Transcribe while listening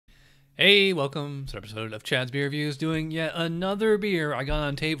Hey, welcome to an episode of Chad's Beer Reviews, doing yet another beer I got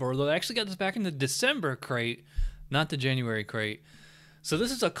on Tavour, although I actually got this back in the December crate, not the January crate. So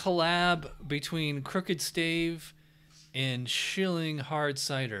this is a collab between 𝗘𝓬𝗪𝗏 and Schilling Hard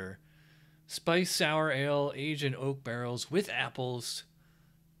Cider. Spice sour ale aged in oak barrels with apples,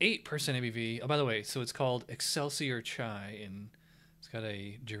 8% ABV. Oh, by the way, so it's called Excelsior Chai, and it's got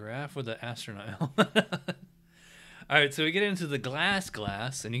a giraffe with an astronaut. All right, so we get into the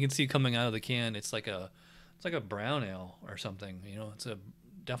glass, and you can see coming out of the can, it's like a brown ale or something. You know, it's a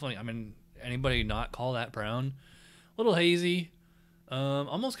definitely. I mean, anybody not call that brown? A little hazy,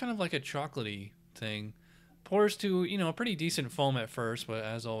 almost kind of like a chocolatey thing. Pours to a pretty decent foam at first, but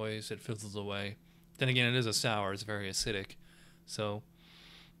as always, it fizzles away. Then again, it is a sour; it's very acidic. So,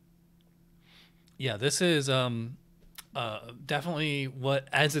 yeah, this is definitely what,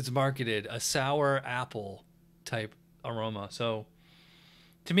 as it's marketed, a sour apple type aroma. So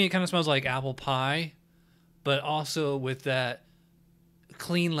to me, it kind of smells like apple pie, but also with that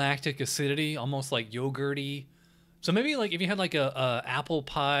clean lactic acidity, almost like yogurty. So maybe like if you had like a apple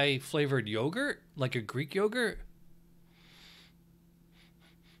pie flavored yogurt, like a Greek yogurt.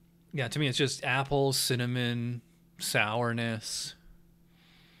 Yeah, to me it's just apples, cinnamon, sourness.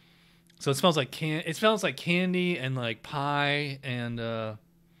 So it smells like candy and like pie, and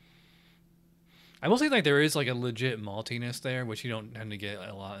I will say like there is like a legit maltiness there, which you don't tend to get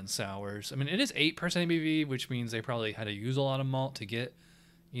a lot in sours. I mean, it is 8% ABV, which means they probably had to use a lot of malt to get,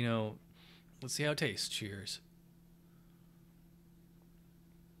 let's see how it tastes. Cheers.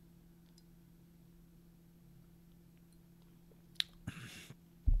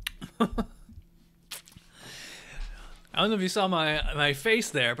 I don't know if you saw my face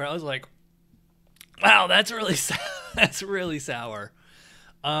there, but I was like, wow, that's really that's really sour.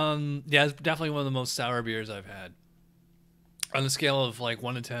 Yeah, it's definitely one of the most sour beers I've had. On the scale of like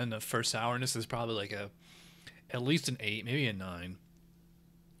 1 to 10, the first sourness is probably like at least an 8, maybe a 9.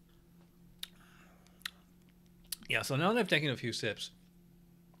 Yeah, so now that I've taken a few sips,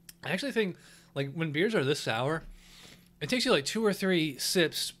 I actually think like when beers are this sour, it takes you like 2 or 3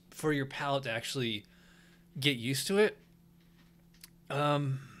 sips for your palate to actually get used to it.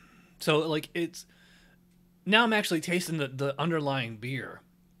 So like it's now I'm actually tasting the underlying beer.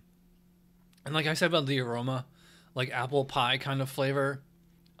 And like I said about the aroma, like apple pie kind of flavor.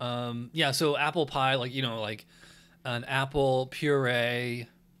 Yeah, so apple pie, like, like an apple puree,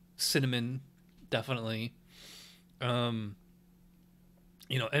 cinnamon, definitely. And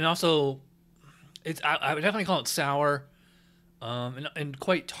also I would definitely call it sour, and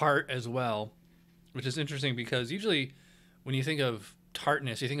quite tart as well, which is interesting because usually when you think of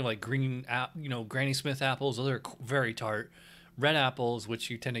tartness, you think of like Granny Smith apples. Those are very tart. Red apples, which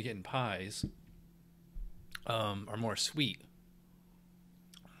you tend to get in pies, are more sweet.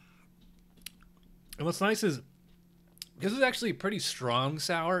 And what's nice is because it's actually pretty strong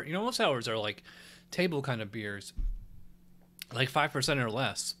sour. Most sours are like table kind of beers, like 5% or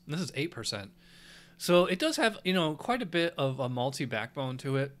less. And this is 8%. So it does have, quite a bit of a malty backbone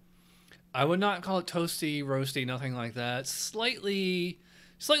to it. I would not call it toasty, roasty, nothing like that. Slightly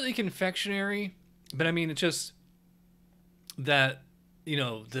confectionery, but I mean, it's just that,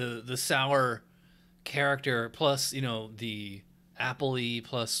 the sour character plus, the appley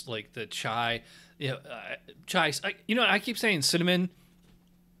plus like the chai, chai. I keep saying cinnamon.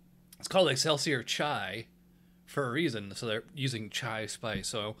 It's called Excelsior Chai for a reason. So they're using chai spice.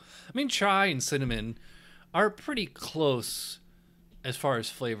 So, I mean, chai and cinnamon are pretty close as far as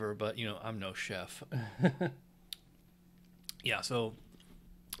flavor, but I'm no chef. Yeah, so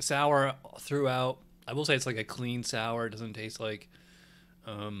sour throughout. I will say it's like a clean sour. It doesn't taste like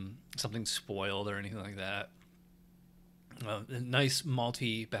something spoiled or anything like that. A nice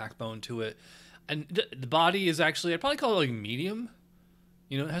malty backbone to it, and the body is actually, I'd probably call it like medium.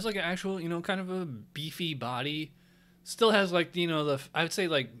 It has like an actual, kind of a beefy body. Still has like, I would say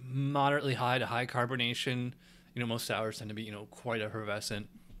like moderately high to high carbonation. Most sours tend to be, quite effervescent.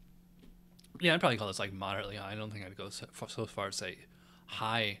 Yeah, I'd probably call this like moderately high. I don't think I'd go so far as say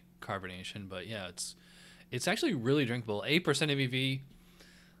high carbonation, but yeah, it's actually really drinkable. 8%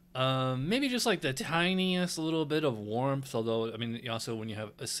 ABV. Maybe just like the tiniest little bit of warmth. Although, I mean, also when you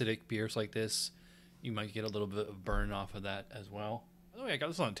have acidic beers like this, you might get a little bit of burn off of that as well. By the way, I got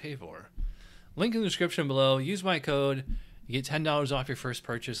this on Tavour. Link in the description below. Use my code. You get $10 off your first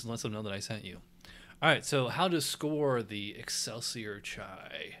purchase and let them know that I sent you. All right, so how to score the Excelsior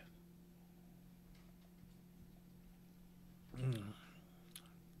Chai?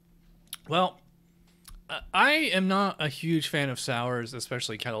 Well, I am not a huge fan of sours,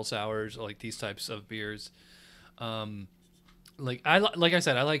 especially kettle sours, like these types of beers. like like I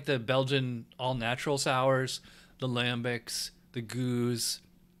said, I like the Belgian all natural sours, the lambics, the goose,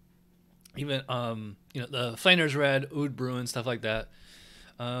 even you know, the Flanders Red, Oud Bruin, stuff like that.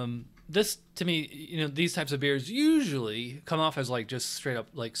 This to me, you know, these types of beers usually come off as like just straight up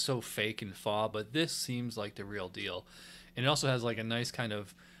like so fake and faux, but this seems like the real deal. And it also has like a nice kind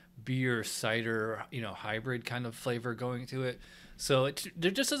of beer cider, you know, hybrid kind of flavor going to it. So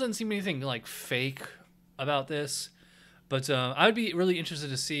there just doesn't seem anything like fake about this. But I would be really interested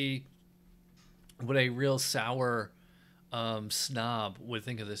to see what a real sour snob would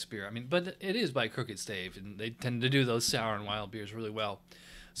think of this beer. I mean, but it is by Crooked Stave, and they tend to do those sour and wild beers really well.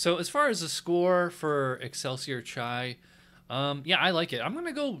 So as far as the score for Excelsior Chai, yeah, I like it. I'm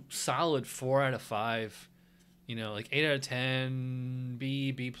gonna go solid 4 out of 5. You know, like 8 out of 10,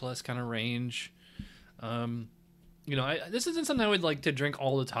 B plus kind of range. You know, this isn't something I would like to drink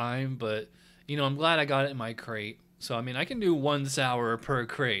all the time, but you know, I'm glad I got it in my crate. So I mean, I can do 1 sour per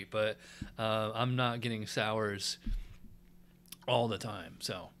crate, but I'm not getting sours all the time.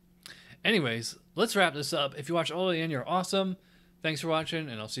 So anyways, let's wrap this up. If you watched all the way in, you're awesome. Thanks for watching,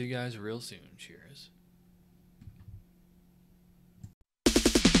 and I'll see you guys real soon. Cheers.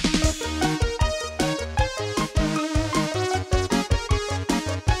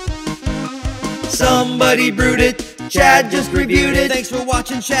 Somebody brewed it. Chad just reviewed it. Thanks for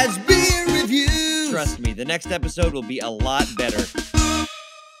watching Chad's Beer Review. Trust me, the next episode will be a lot better.